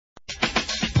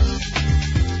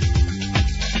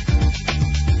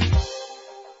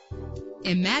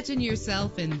Imagine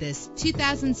yourself in this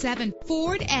 2007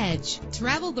 Ford Edge.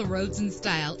 Travel the roads in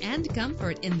style and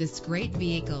comfort in this great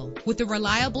vehicle. With a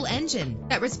reliable engine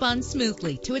that responds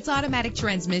smoothly to its automatic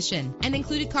transmission, an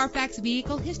included Carfax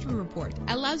Vehicle History Report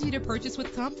allows you to purchase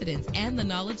with confidence and the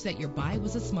knowledge that your buy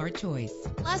was a smart choice.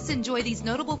 Plus, enjoy these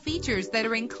notable features that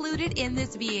are included in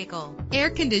this vehicle: air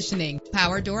conditioning,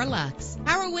 power door locks,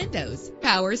 power windows,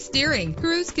 power steering,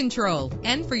 cruise control.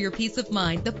 And for your peace of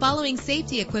mind, the following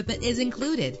safety equipment is included: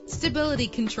 stability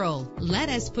control. Let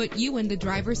us put you in the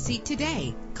driver's seat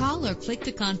today. Call or click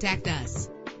to contact us.